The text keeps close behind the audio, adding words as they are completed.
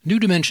New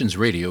Dimensions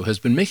Radio has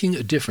been making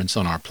a difference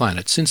on our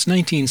planet since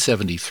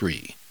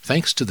 1973,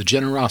 thanks to the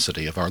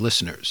generosity of our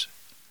listeners.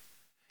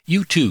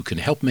 You too can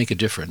help make a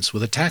difference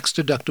with a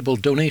tax-deductible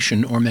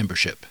donation or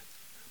membership.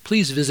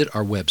 Please visit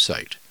our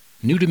website,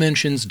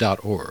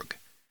 newdimensions.org,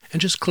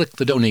 and just click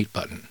the Donate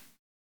button.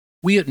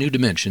 We at New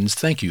Dimensions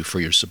thank you for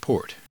your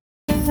support.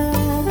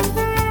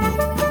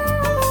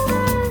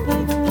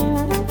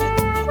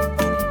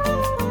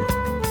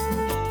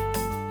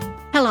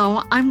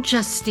 Hello, I'm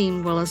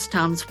Justine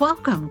Willis-Towns.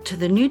 Welcome to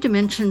the New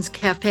Dimensions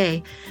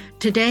Cafe.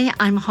 Today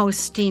I'm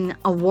hosting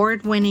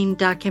award-winning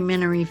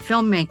documentary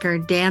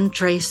filmmaker Dan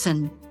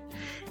Drasin.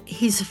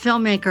 He's a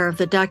filmmaker of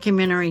the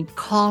documentary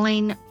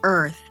Calling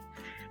Earth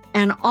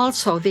and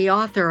also the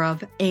author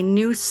of A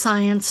New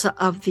Science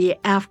of the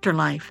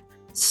Afterlife,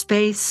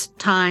 Space,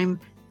 Time,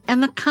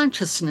 and the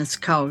Consciousness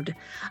Code.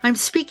 I'm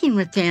speaking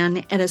with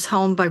Dan at his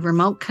home by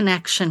remote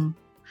connection.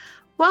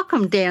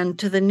 Welcome, Dan,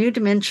 to the New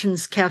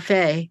Dimensions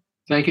Cafe.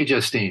 Thank you,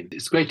 Justine.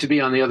 It's great to be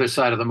on the other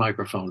side of the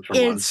microphone for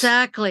once.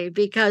 Exactly,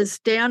 because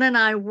Dan and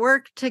I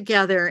work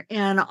together,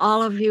 and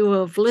all of you who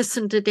have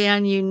listened to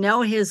Dan, you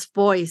know his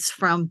voice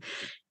from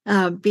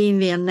being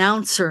the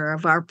announcer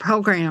of our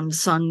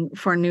programs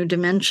for New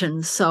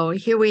Dimensions. So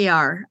here we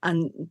are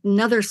on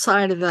another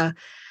side of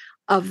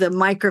the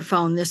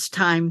microphone this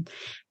time.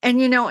 And,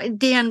 you know,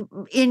 Dan,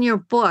 in your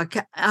book,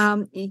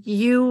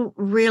 you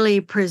really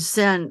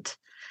present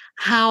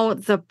how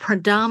the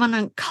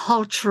predominant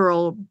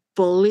cultural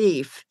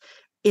belief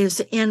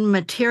is in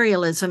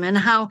materialism and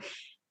how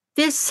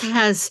this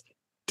has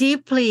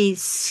deeply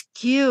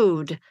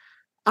skewed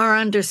our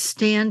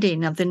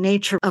understanding of the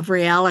nature of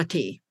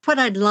reality. What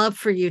I'd love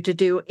for you to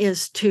do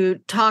is to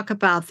talk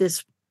about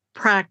this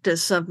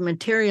practice of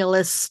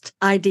materialist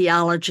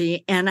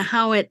ideology and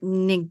how it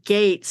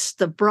negates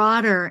the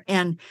broader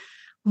and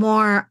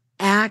more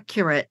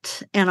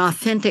accurate and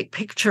authentic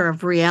picture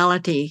of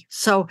reality.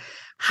 So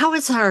how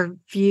is our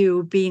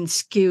view being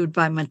skewed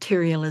by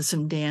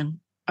materialism, Dan?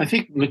 I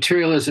think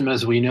materialism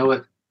as we know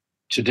it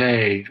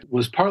today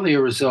was partly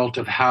a result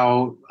of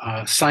how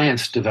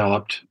science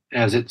developed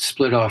as it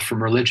split off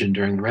from religion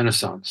during the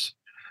Renaissance.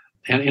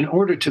 And in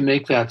order to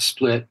make that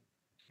split,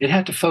 it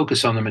had to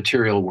focus on the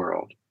material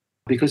world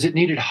because it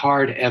needed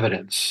hard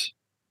evidence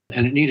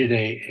and it needed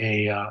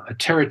a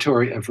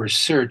territory of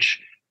research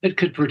that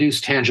could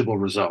produce tangible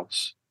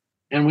results.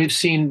 And we've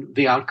seen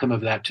the outcome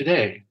of that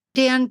today.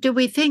 Dan, do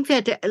we think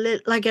that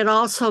it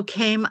also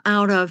came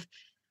out of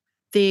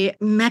the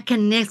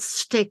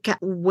mechanistic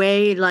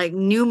way, like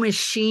new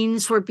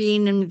machines were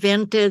being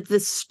invented, the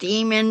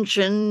steam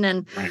engine,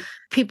 and Right.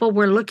 People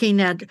were looking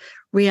at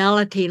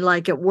reality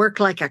like it worked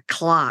like a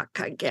clock,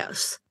 I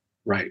guess.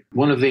 Right.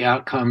 One of the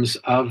outcomes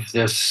of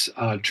this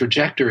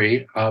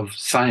trajectory of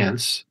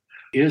science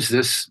is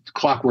this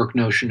clockwork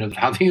notion of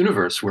how the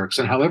universe works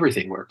and how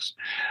everything works.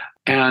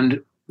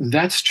 And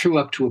that's true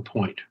up to a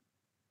point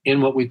in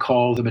what we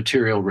call the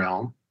material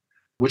realm,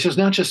 which is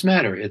not just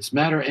matter. It's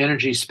matter,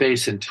 energy,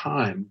 space, and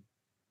time.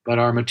 But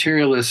our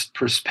materialist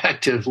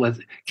perspective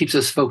keeps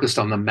us focused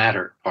on the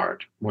matter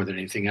part more than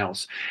anything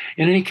else.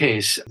 In any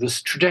case,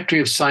 this trajectory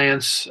of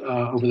science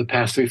over the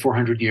past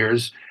 300-400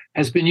 years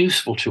has been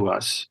useful to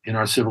us in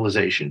our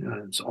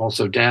civilization. It's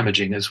also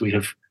damaging, as we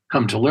have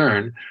come to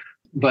learn.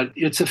 But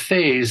it's a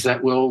phase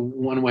that will,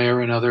 one way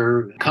or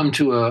another, come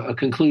to a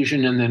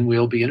conclusion, and then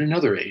we'll be in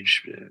another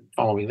age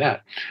following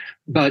that.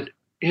 But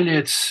in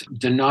its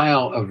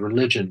denial of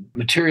religion,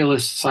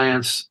 materialist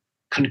science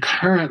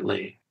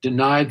concurrently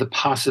denied the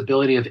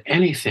possibility of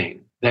anything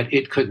that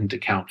it couldn't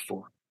account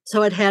for.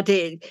 So it had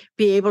to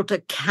be able to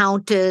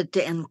count it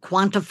and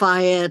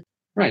quantify it.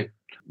 Right.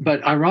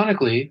 But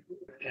ironically,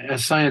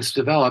 as science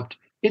developed,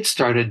 it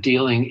started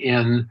dealing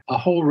in a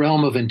whole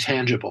realm of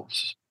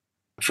intangibles.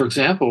 For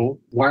example,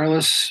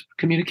 wireless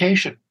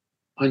communication.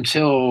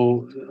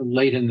 Until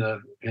late in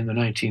the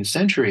 19th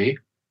century,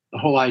 the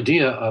whole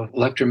idea of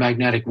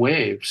electromagnetic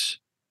waves,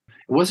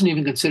 it wasn't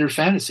even considered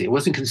fantasy. It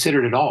wasn't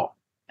considered at all.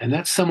 And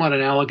that's somewhat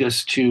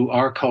analogous to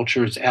our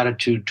culture's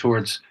attitude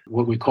towards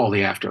what we call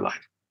the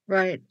afterlife.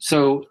 Right.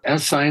 So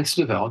as science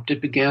developed,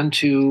 it began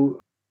to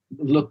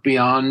look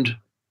beyond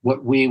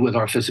what we with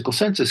our physical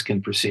senses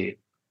can perceive.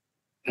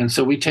 And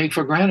so we take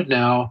for granted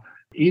now,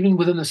 even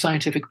within the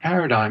scientific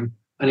paradigm,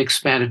 an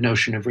expanded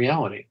notion of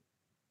reality.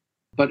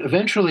 But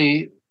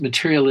eventually,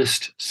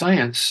 materialist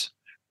science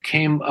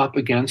came up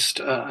against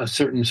a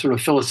certain sort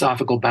of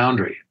philosophical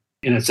boundary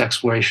in its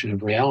exploration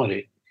of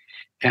reality.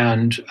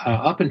 And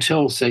up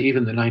until, say,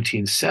 even the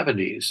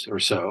 1970s or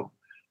so,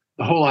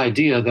 the whole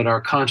idea that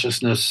our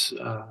consciousness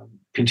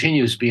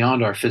continues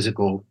beyond our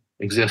physical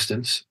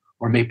existence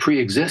or may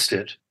pre-exist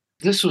it,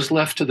 this was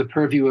left to the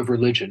purview of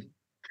religion.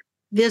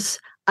 This,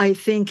 I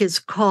think, is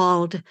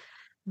called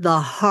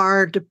the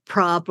hard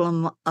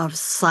problem of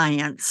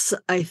science,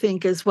 I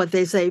think is what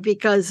they say,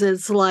 because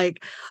it's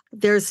like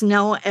there's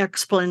no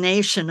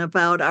explanation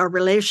about our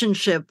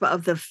relationship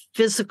of the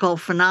physical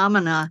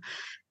phenomena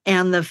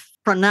and the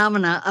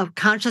phenomena of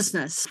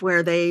consciousness,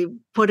 where they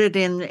put it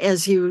in,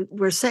 as you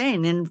were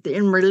saying,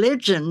 in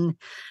religion.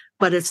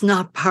 but it's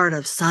not part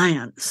of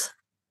science.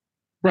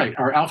 Right.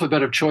 Our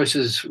alphabet of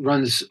choices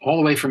runs all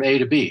the way from A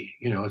to B.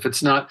 If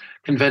it's not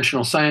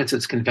conventional science,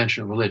 it's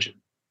conventional religion.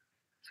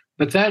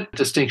 But that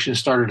distinction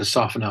started to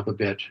soften up a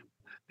bit,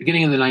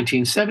 beginning in the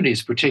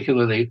 1970s,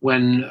 particularly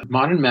when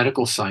modern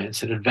medical science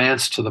had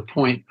advanced to the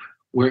point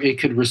where it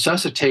could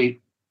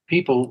resuscitate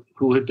people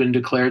who had been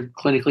declared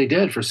clinically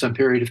dead for some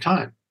period of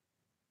time.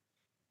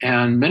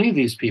 And many of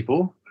these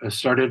people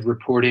started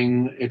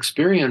reporting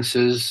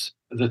experiences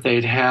that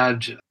they'd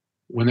had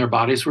when their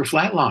bodies were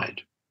flatlined.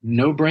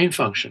 No brain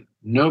function,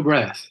 no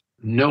breath,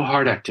 no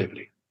heart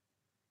activity.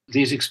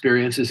 These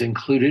experiences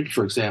included,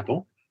 for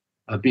example,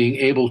 being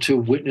able to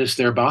witness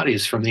their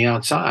bodies from the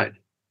outside.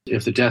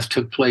 If the death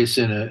took place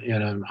in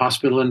a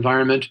hospital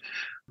environment,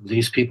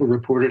 these people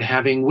reported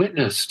having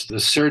witnessed the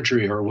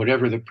surgery or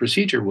whatever the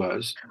procedure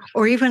was.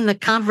 Or even the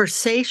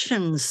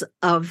conversations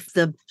of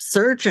the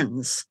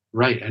surgeons.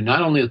 Right. And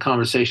not only the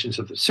conversations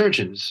of the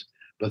surgeons,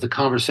 but the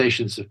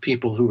conversations of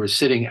people who were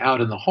sitting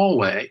out in the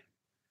hallway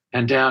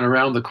and down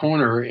around the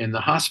corner in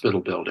the hospital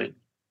building.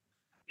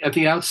 At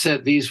the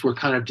outset, these were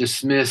kind of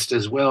dismissed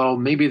as, well,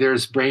 maybe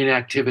there's brain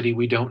activity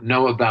we don't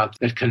know about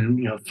that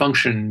can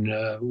function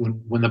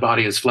when the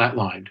body is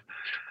flatlined.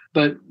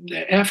 But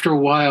after a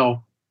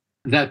while,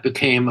 that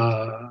became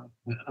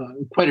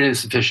quite an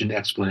insufficient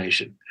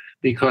explanation,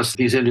 because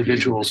these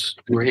individuals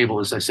were able,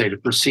 as I say, to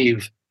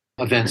perceive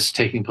events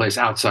taking place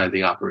outside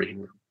the operating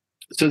room.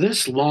 So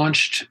this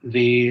launched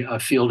the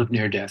field of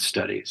near-death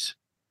studies.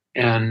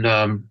 And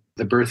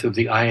the birth of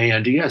the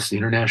IANDS, the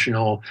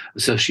International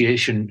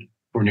Association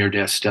for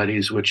Near-Death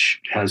Studies, which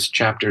has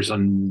chapters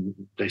on,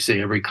 they say,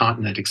 every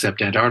continent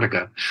except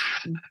Antarctica,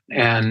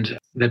 and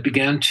that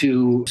began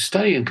to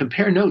study and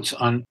compare notes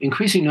on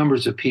increasing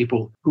numbers of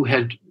people who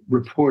had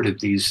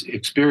reported these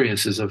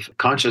experiences of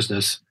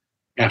consciousness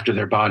after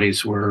their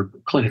bodies were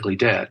clinically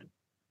dead.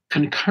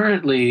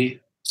 Concurrently,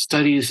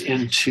 studies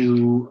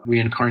into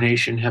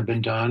reincarnation have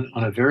been done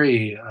on a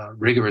very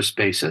rigorous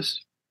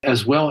basis,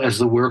 as well as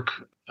the work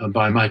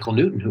by Michael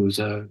Newton, who was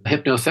a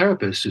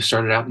hypnotherapist who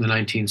started out in the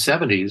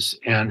 1970s,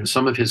 and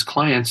some of his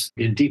clients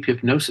in deep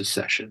hypnosis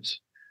sessions,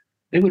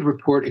 they would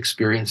report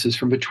experiences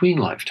from between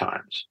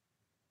lifetimes.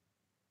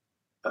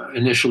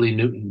 Initially,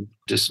 Newton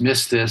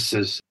dismissed this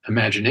as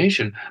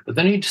imagination, but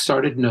then he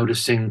started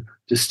noticing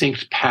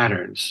distinct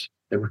patterns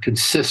that were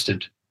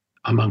consistent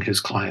among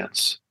his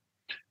clients.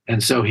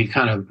 And so he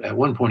kind of, at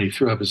one point, he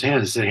threw up his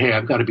hands and said, hey,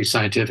 I've got to be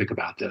scientific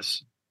about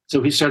this.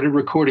 So he started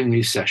recording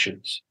these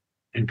sessions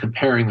and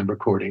comparing the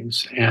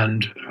recordings.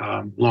 And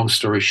long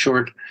story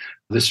short,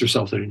 this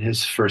resulted in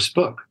his first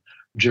book,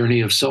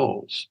 Journey of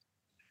Souls,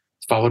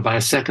 followed by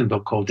a second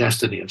book called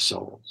Destiny of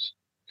Souls.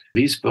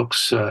 These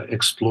books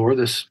explore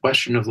this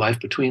question of life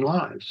between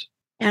lives.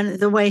 And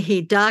the way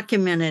he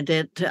documented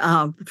it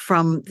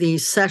from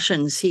these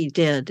sessions he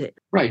did.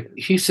 Right.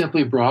 He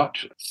simply brought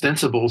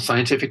sensible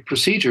scientific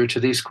procedure to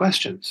these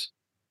questions.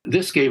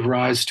 This gave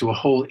rise to a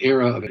whole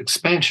era of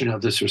expansion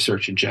of this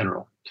research in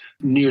general.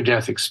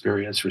 Near-death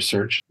experience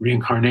research,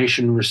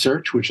 reincarnation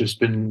research, which has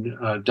been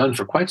done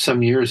for quite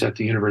some years at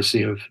the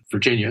University of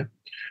Virginia,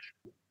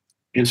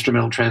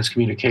 instrumental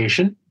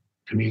transcommunication,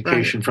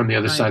 communication from the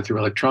other side through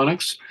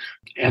electronics.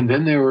 And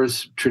then there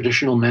was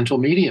traditional mental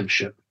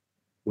mediumship,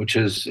 which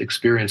has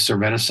experienced a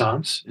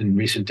renaissance in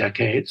recent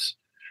decades.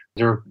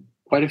 There are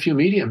quite a few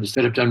mediums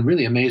that have done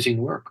really amazing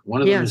work.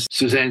 One of them is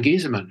Suzanne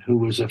Giesemann, who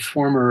was a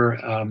former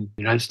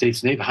United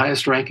States Navy,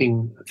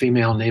 highest-ranking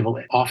female naval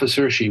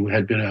officer. She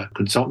had been a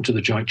consultant to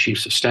the Joint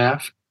Chiefs of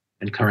Staff,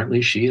 and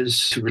currently she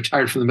is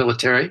retired from the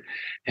military,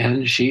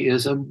 and she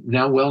is a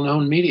now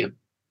well-known medium,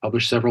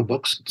 published several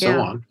books, and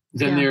so on.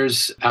 Then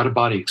there's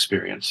out-of-body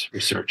experience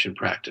research and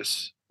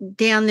practice.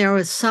 Dan, there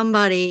was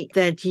somebody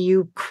that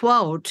you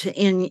quote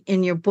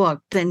in your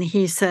book, and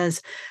he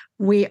says,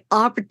 we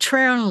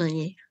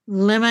arbitrarily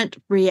limit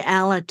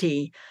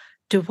reality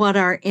to what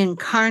our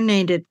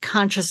incarnated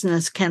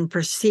consciousness can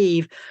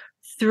perceive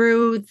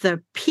through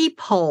the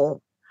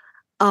peephole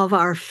of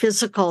our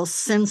physical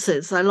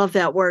senses. I love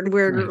that word.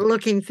 We're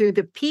looking through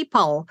the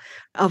peephole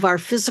of our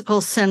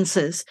physical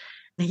senses.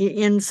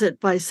 He ends it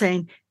by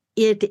saying,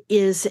 it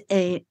is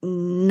a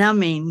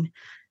numbing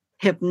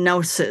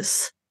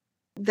hypnosis.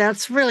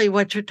 That's really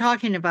what you're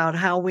talking about,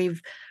 how we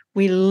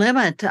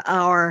limit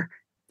our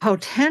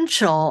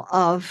potential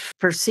of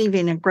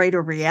perceiving a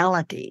greater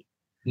reality.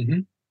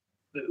 Mm-hmm.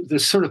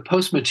 This sort of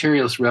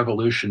post-materialist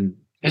revolution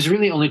has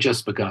really only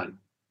just begun.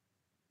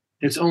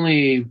 It's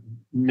only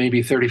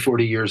maybe 30,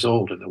 40 years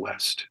old in the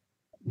West,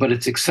 but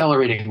it's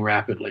accelerating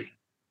rapidly.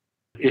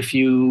 If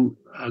you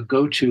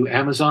go to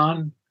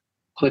Amazon,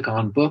 click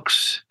on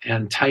books,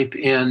 and type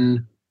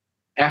in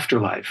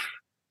Afterlife,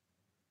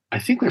 I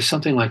think there's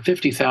something like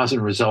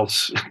 50,000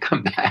 results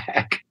come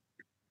back.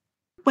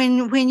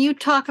 When you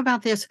talk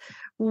about this,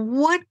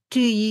 what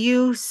do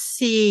you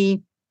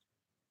see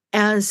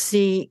as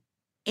the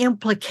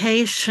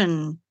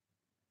implication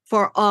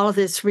for all of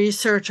this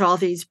research, all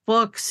these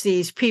books,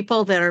 these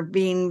people that are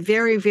being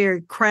very,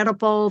 very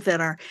credible,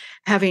 that are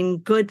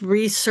having good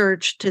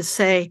research to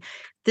say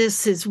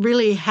this is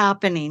really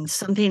happening,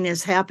 something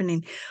is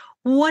happening,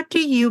 what do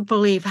you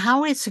believe?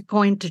 How is it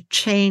going to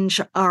change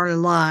our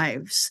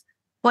lives?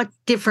 What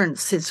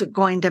difference is it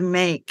going to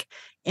make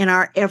in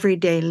our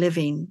everyday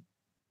living?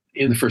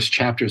 In the first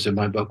chapters of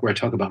my book, where I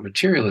talk about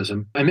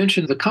materialism, I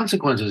mentioned the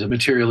consequences of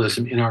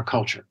materialism in our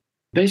culture.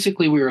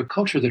 Basically, we're a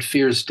culture that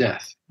fears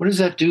death. What does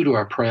that do to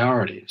our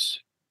priorities?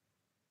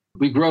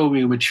 We grow,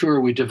 we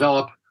mature, we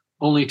develop,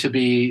 only to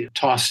be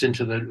tossed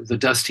into the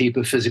dust heap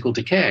of physical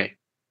decay.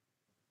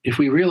 If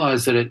we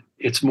realize that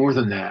it's more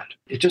than that,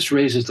 it just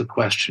raises the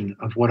question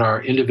of what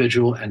our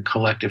individual and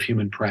collective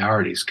human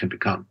priorities can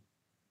become,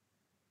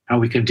 how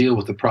we can deal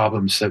with the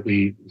problems that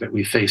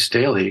we face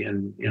daily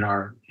in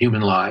our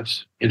human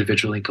lives,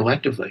 individually and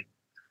collectively.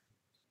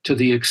 To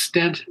the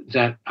extent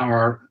that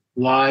our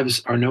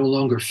lives are no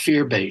longer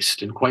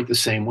fear-based in quite the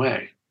same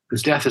way,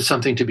 because death is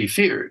something to be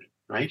feared,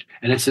 right?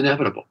 And it's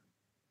inevitable.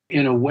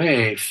 In a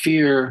way,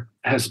 fear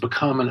has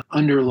become an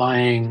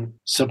underlying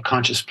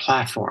subconscious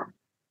platform.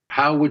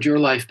 How would your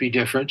life be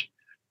different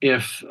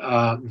if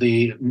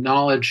the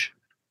knowledge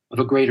of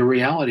a greater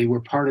reality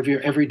were part of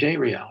your everyday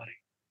reality?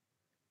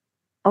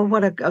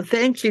 Oh,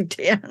 thank you,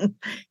 Dan.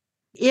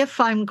 If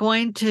I'm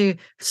going to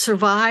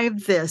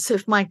survive this,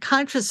 if my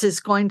conscious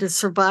is going to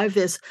survive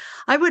this,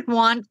 I would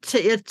want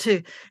it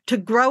to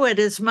grow it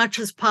as much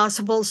as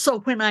possible.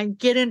 So when I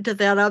get into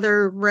that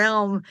other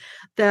realm,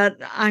 that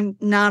I'm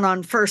not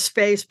on first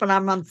base, but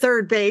I'm on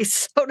third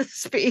base, so to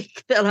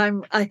speak, that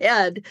I'm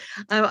ahead,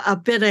 a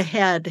bit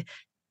ahead,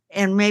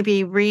 and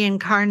maybe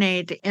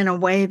reincarnate in a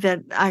way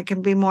that I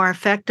can be more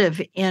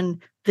effective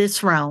in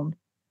this realm.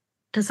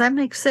 Does that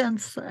make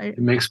sense? It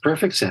makes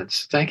perfect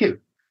sense. Thank you.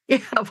 Yeah,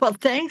 well,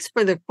 thanks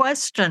for the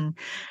question.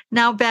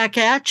 Now back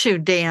at you,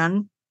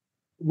 Dan.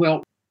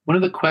 Well, one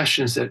of the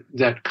questions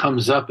that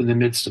comes up in the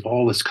midst of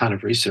all this kind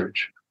of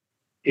research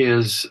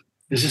is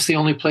this the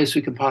only place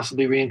we can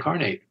possibly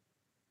reincarnate?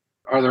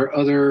 Are there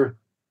other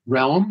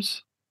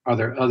realms? Are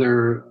there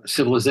other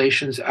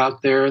civilizations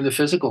out there in the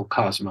physical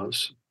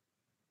cosmos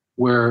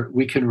where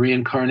we can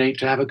reincarnate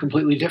to have a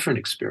completely different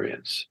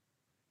experience?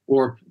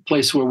 Or a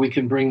place where we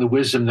can bring the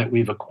wisdom that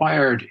we've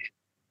acquired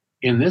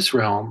in this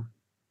realm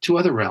to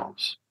other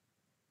realms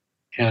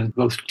and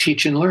both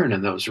teach and learn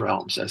in those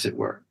realms, as it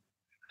were.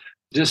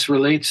 This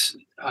relates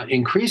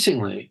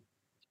increasingly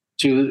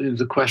to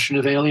the question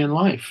of alien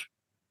life.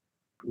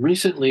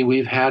 Recently,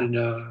 we've had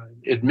an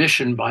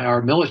admission by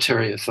our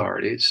military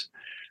authorities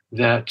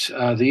that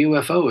the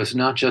UFO is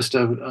not just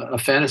a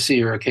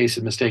fantasy or a case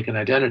of mistaken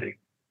identity,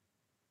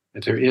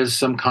 that there is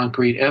some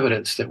concrete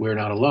evidence that we're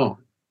not alone.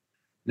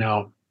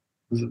 Now,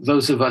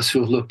 those of us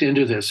who have looked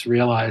into this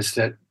realize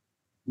that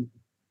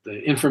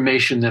the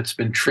information that's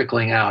been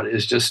trickling out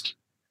is just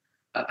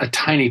a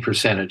tiny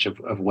percentage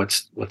of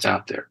what's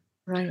out there.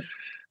 Right.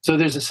 So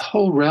there's this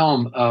whole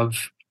realm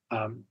of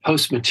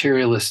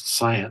post-materialist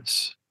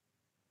science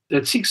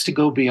that seeks to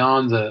go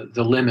beyond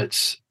the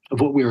limits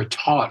of what we were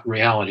taught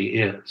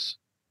reality is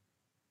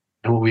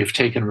and what we have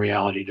taken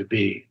reality to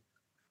be.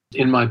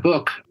 In my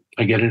book,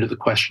 I get into the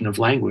question of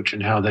language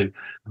and how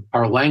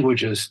our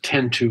languages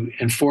tend to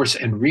enforce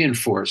and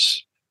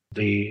reinforce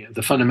the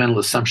fundamental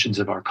assumptions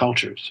of our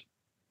cultures.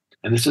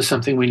 And this is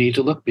something we need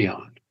to look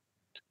beyond.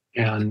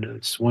 And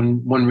it's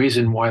one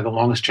reason why the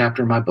longest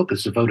chapter in my book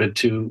is devoted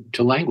to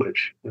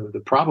language,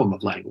 the problem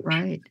of language,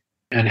 right,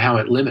 and how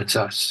it limits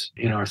us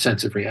in our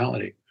sense of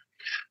reality.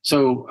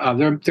 So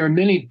there are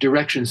many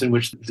directions in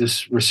which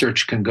this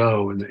research can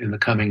go in the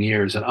coming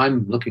years, and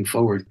I'm looking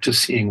forward to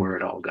seeing where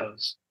it all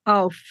goes.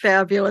 Oh,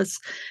 fabulous.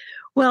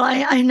 Well,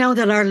 I know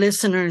that our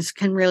listeners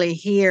can really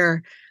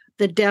hear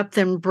the depth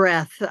and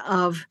breadth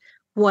of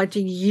what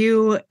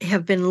you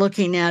have been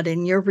looking at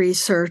in your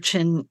research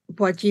and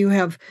what you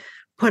have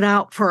put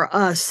out for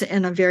us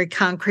in a very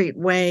concrete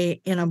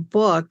way in a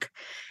book,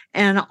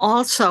 and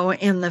also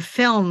in the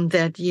film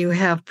that you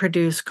have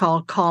produced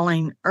called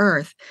Calling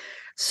Earth.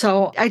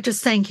 So I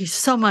just thank you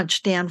so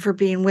much, Dan, for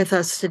being with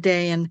us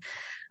today. And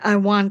I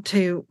want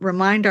to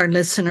remind our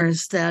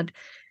listeners that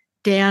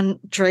Dan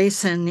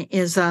Drasin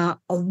is an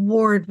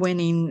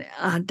award-winning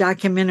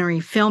documentary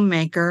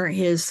filmmaker.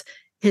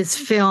 His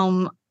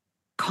film,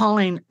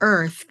 Calling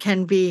Earth,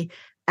 can be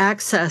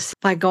accessed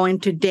by going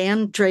to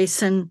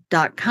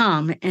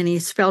dandrasin.com, and he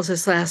spells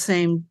his last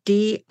name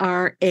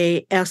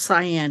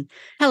Drasin.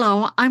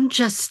 Hello, I'm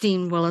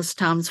Justine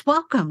Willis-Toms.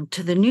 Welcome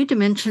to the New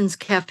Dimensions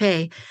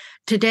Cafe.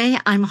 Today,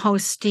 I'm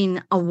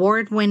hosting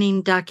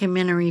award-winning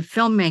documentary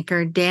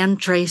filmmaker Dan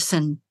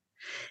Drasin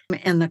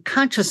and the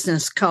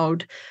Consciousness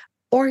Code,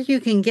 or you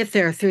can get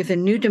there through the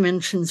New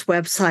Dimensions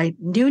website,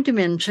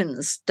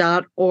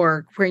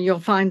 newdimensions.org, where you'll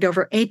find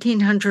over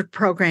 1,800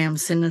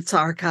 programs in its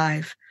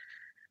archive.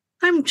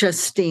 I'm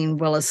Justine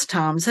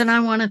Willis-Toms, and I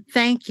want to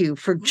thank you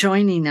for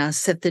joining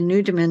us at the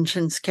New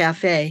Dimensions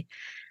Cafe,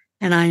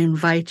 and I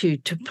invite you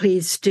to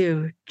please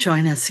do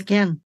join us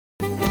again.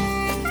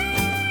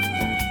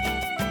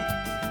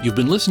 You've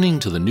been listening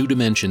to the New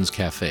Dimensions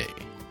Cafe.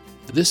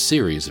 This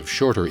series of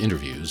shorter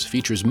interviews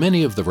features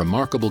many of the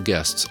remarkable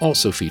guests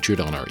also featured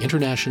on our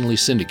internationally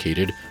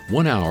syndicated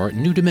one-hour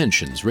New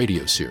Dimensions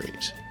radio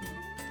series.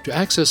 To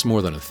access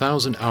more than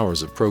 1,000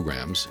 hours of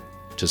programs,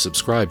 to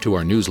subscribe to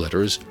our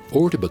newsletters,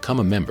 or to become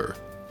a member,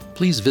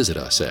 please visit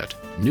us at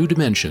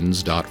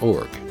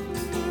newdimensions.org.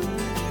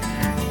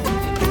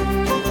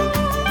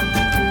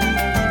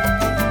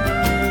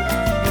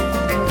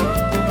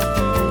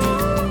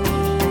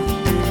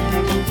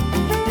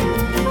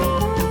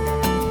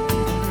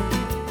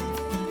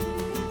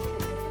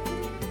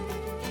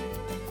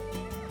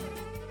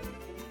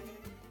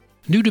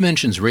 New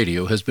Dimensions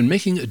Radio has been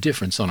making a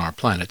difference on our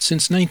planet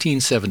since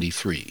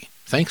 1973,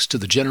 thanks to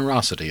the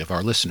generosity of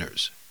our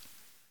listeners.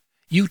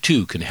 You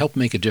too can help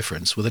make a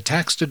difference with a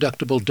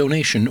tax-deductible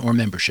donation or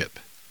membership.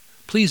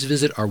 Please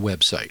visit our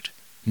website,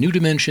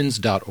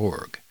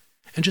 newdimensions.org,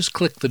 and just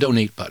click the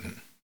Donate button.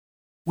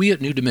 We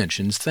at New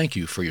Dimensions thank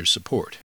you for your support.